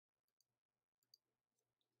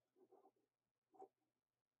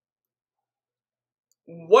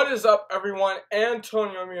What is up, everyone?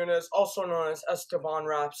 Antonio Muniz, also known as Esteban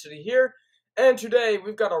Rhapsody here, and today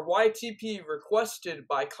we've got a YTP requested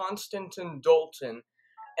by Constantine Dalton,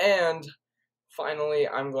 and finally,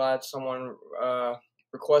 I'm glad someone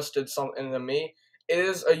requested something to me. It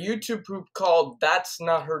is a YouTube poop called That's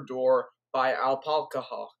Not Her Door by Alpaca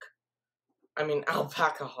Hawk.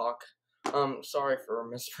 Sorry for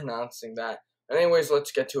mispronouncing that. Anyways,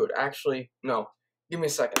 let's get to it. Actually, no. Give me a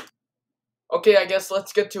second. Okay, I guess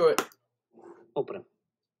let's get to it. Open it.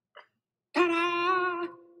 Ta-da!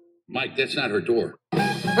 Mike, that's not her door.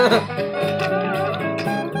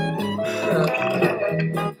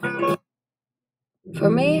 For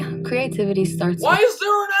me, creativity starts. Why is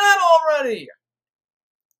there an ad already?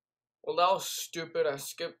 Well, that was stupid. I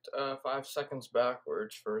skipped 5 seconds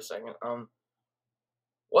backwards for a second.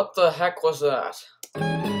 What the heck was that?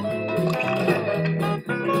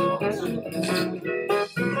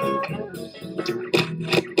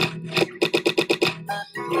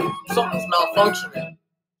 Something's malfunctioning.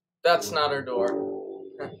 That's not her door.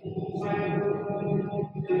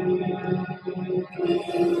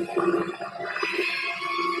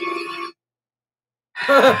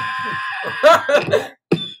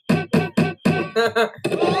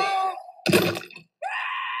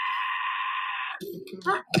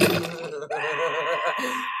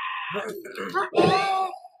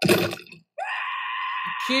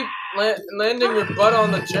 Keep landing your butt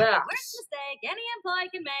on the jacks. Worst mistake any employee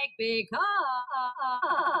can make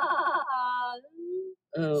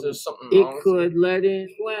because There's something It wrong. could let in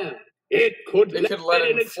phlegm. It could let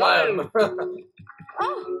in a child.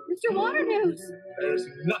 Oh, Mr. Water News. There's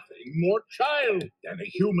nothing more child than a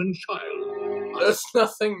human child. There's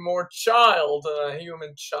nothing more child than a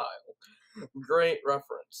human child. Great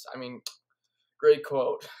reference. Great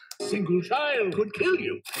quote. A single child could kill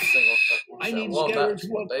you. I need scarers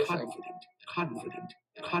who are confident.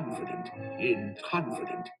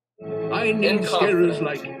 I need scarers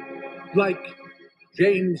like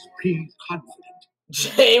James P. Confident.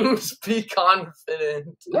 James P.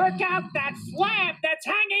 Confident. Work out that slab that's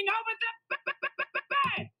hanging over the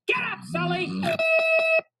bed. Get up, Sully.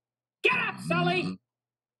 Get up, Sully.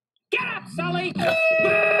 Get up, Sully.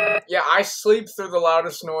 Yeah, I sleep through the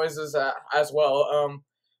loudest noises as well.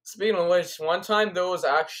 Speaking of which, one time there was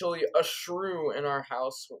actually a shrew in our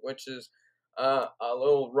house, which is a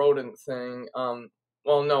little rodent thing.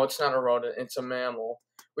 Well, no, it's not a rodent, it's a mammal.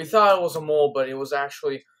 We thought it was a mole, but it was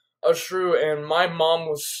actually a shrew, and my mom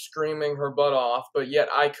was screaming her butt off, but yet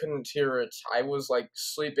I couldn't hear it. I was,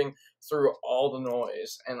 sleeping through all the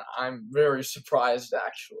noise, and I'm very surprised,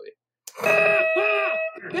 actually.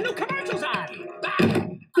 The new commercial's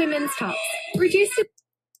on. Women's tops. Reduced to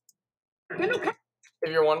The new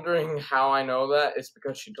If you're wondering how I know that, it's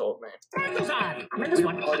because she told me. commercial's on. I'm in this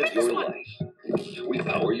one. Part I'm in of this your one. life. We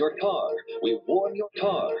power your car. We warm your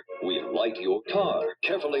car. We light your car.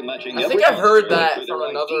 Carefully matching I every think I've heard component that with from an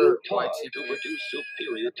another ideal car YTP. to produce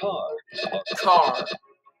superior tar. Car.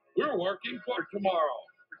 We're working for tomorrow.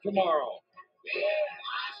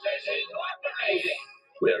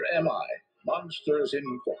 Where am I? Monsters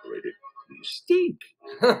Incorporated. We stink.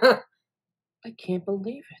 I can't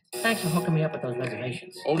believe it. Thanks for hooking me up with those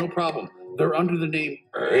reservations. Oh, no problem. They're under the name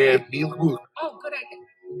Milgood. Oh, good idea.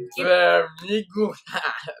 Very good.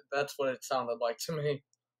 That's what it sounded like to me.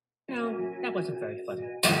 No, that wasn't very funny.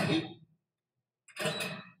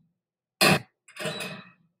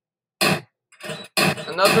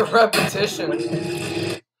 Another repetition.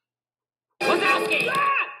 Wazowski!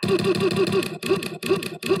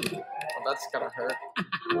 Oh, that's gonna hurt.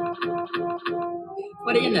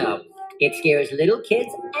 What do you know? It scares little kids.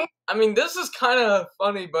 This is kind of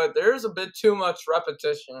funny, but there's a bit too much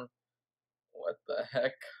repetition. What the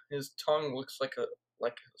heck? His tongue looks like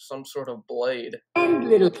some sort of blade. And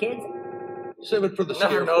little kids. Save it for the Never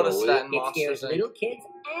scare noticed floor, that will in It Monsters scares Inc. little kids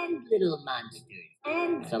and little monsters.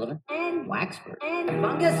 And Sullivan? and Waxford. And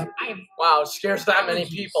fungus. Wow, it scares that many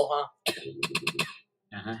people, huh?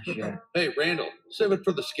 Uh-huh, sure. you? Hey, Randall, save it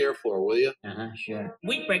for the scare floor, will you? Uh-huh, sure.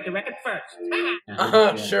 We break the record first.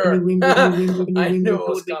 Uh-huh, sure. I knew it Who was would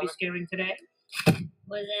we be coming. scaring today?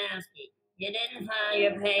 Wazowski, you didn't file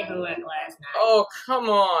your paperwork last night. Oh, come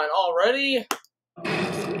on, already? Oh,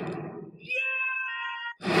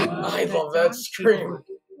 I that love that darn scream. paperwork.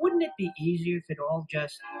 Wouldn't it be easier if it all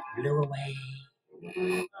just blew away? Don't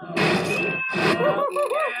let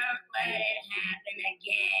it happen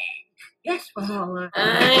again. Yes, well,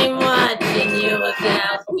 I'm watching you,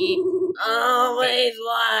 Wazowski. Always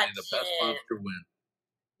And the best watching. monster win.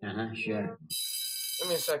 Uh-huh, sure. Give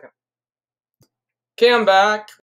me a second. Okay, I'm back.